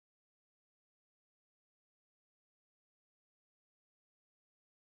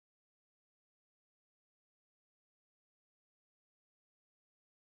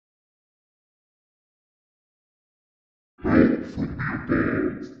Help from the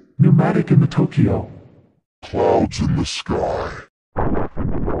above. Pneumatic in the Tokyo. Clouds in the sky.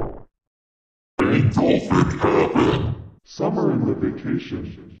 Angels in heaven. Summer in the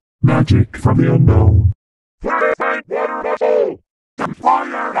vacation. Magic from the unknown. Firefight water muscle. The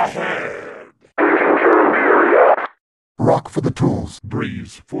fire ahead. Rock for the tools.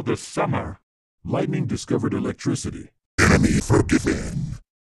 Breeze for the summer. Lightning discovered electricity. Enemy forgiven.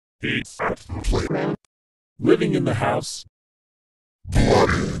 Heat at the playground. Living in the house. Blood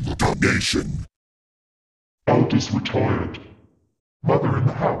in the damnation. Eldest retired. Mother in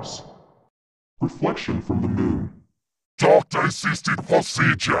the house. Reflection from the moon. Doctor assisted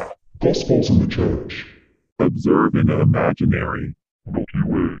procedure. Gospels in the church. Observe in the imaginary. Milky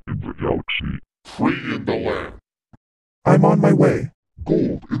Way in the galaxy. Free in the land. I'm on my way.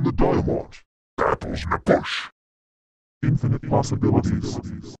 Gold in the diamond. Apples in the bush. Infinite possibilities.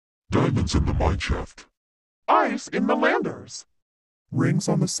 Diamonds in the mineshaft. Ice in the landers. Rings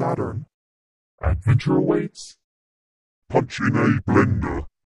on the Saturn. Adventure awaits. Punch in a blender.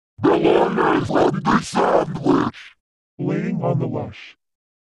 Bellona from the sandwich. Laying on the lush.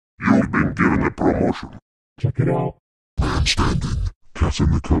 You've been given a promotion. Check it out. Man standing. Cat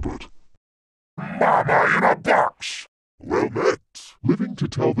in the cupboard. Mama in a box. Well met. Living to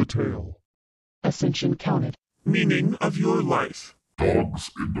tell the tale. Ascension counted. Meaning of your life.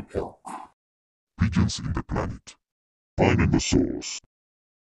 Dogs in the park. Pigeons in the planet. Pine in the source.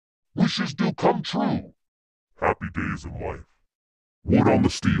 Wishes do come true. Happy days in life. Wood on the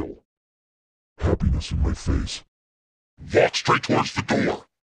steel. Happiness in my face. Walk straight towards the door.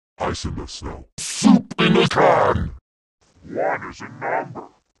 Ice in the snow. Soup in a can. One is a number.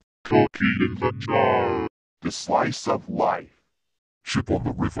 Cookie in the jar. The slice of life. Ship on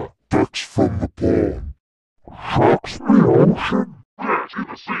the river. Ducks from the pond. Sharks in the ocean. Fish in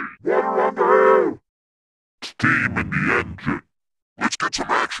the sea. Water on the hill. Steam in the engine. Let's get some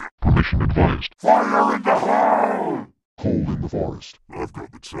action. Permission advised. Fire in the hole. Coal in the forest. I've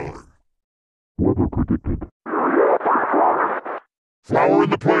got the time. Weather predicted. Flower in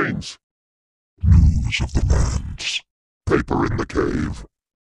the plains. News of the lands. Paper in the cave.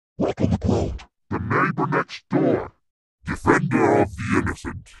 Rock on the ground. The neighbor next door. Defender of the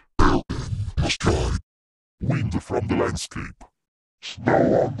innocent. Air in the sky. Wind from the landscape. Snow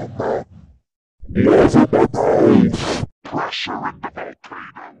on the mountain. Lava in my mouth. Pressure in the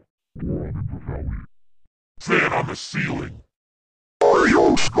volcano. Warm in the valley. Fan on the ceiling.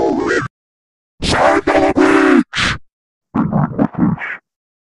 Mario Scully. Sand on the beach. Finger in the fish.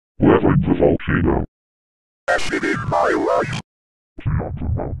 Lava in the volcano. Acid in my life. Sea on the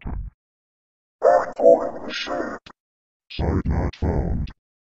mountain. I'm falling in the sand. Side not found.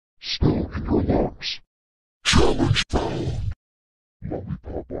 Stone in your lungs. Challenge found.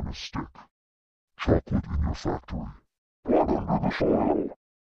 Lollipop on a stick. Chocolate in your factory. Blood under the soil.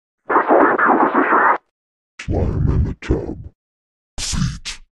 Slime in the tub.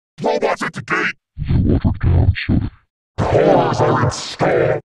 Feet. Robots at the gate. The watered down city. Cars are in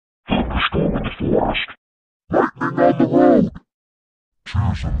stall. Thunderstorm in the forest. Lightning on the road.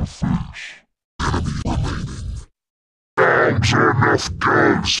 Tears in the face. Enemy remaining. Dogs are enough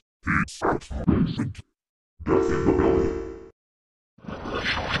dogs. Heat at the basement. Death in the belly.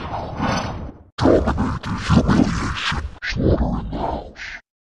 Dominated humiliation. Slaughter in the house.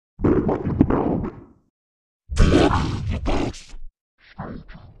 Bedlam in the mound. Blood in the death.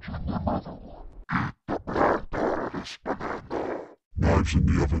 Skeletons in the nether. Eat the black paradise banana. Knives in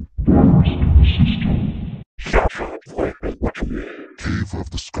the oven. Virus in the system. Shut up, wait, what you want? Cave of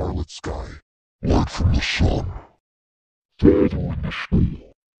the scarlet sky. Light from the sun. Father in the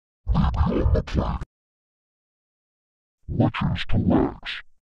school. Baby on the plate. Witches to legs.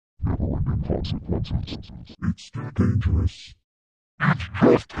 Never-ending consequences. It's too dangerous. It's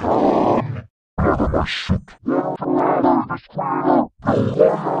just fun. Never my shit. Water to water this creator. No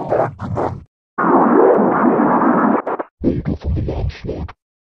wonder like the man. Older from the landslide.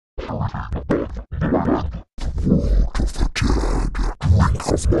 Purity above the land. The world of the dead. Drink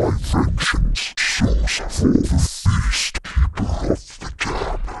of my vengeance. Sauce for the feast. Keeper of the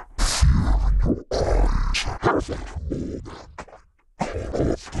dam. Fear in your eyes. Heaven more mankind.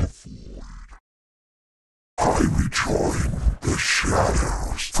 Call of the void. I rejoin the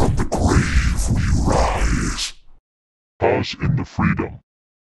shadows. From the grave we rise. Pause in the freedom.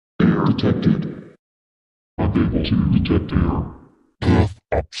 Air detected. Unable to detect air. Earth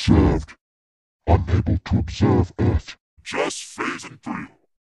observed. Unable to observe Earth. Just phasing through.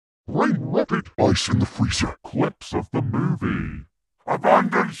 Rain rapid. Ice in the freezer. Clips of the movie.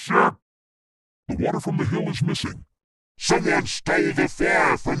 Abandoned ship. The water from the hill is missing. Someone stole the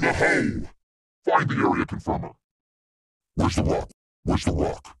fire from the hole. Find the area confirmer. Where's the rock? Where's the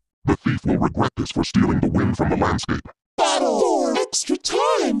rock? The thief will regret this for stealing the wind from the landscape. Battle for extra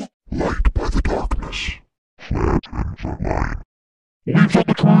time! Light by the darkness. Legends are lying. Leaves on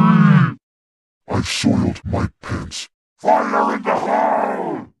the tree! I've soiled my pants. Fire in the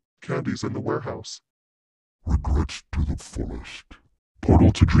hole! Candy's in the warehouse. Regrets to the fullest.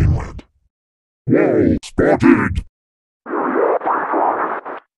 Portal to dreamland. Whoa! Spotted!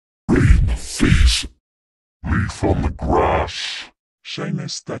 Rain face. Leaf on the grass.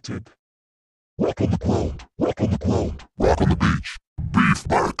 Seamus stuttered. Rock on the ground. Rock on the ground. Rock on the beach. Beef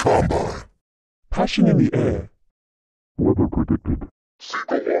by a combine. Passion in the air. Weather predicted.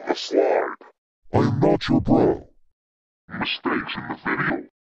 Seagull on the slide. I am not your bro. Mistakes in the video.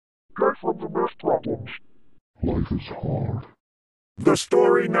 Guy from the math problems. Life is hard. The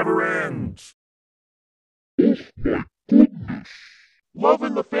story never ends. Oh my goodness. Love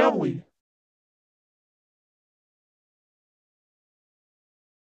in the family.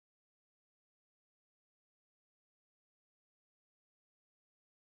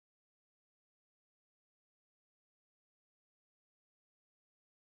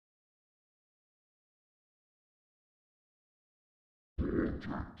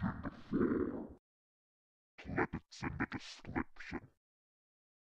 Content in the fall. Credits in the description.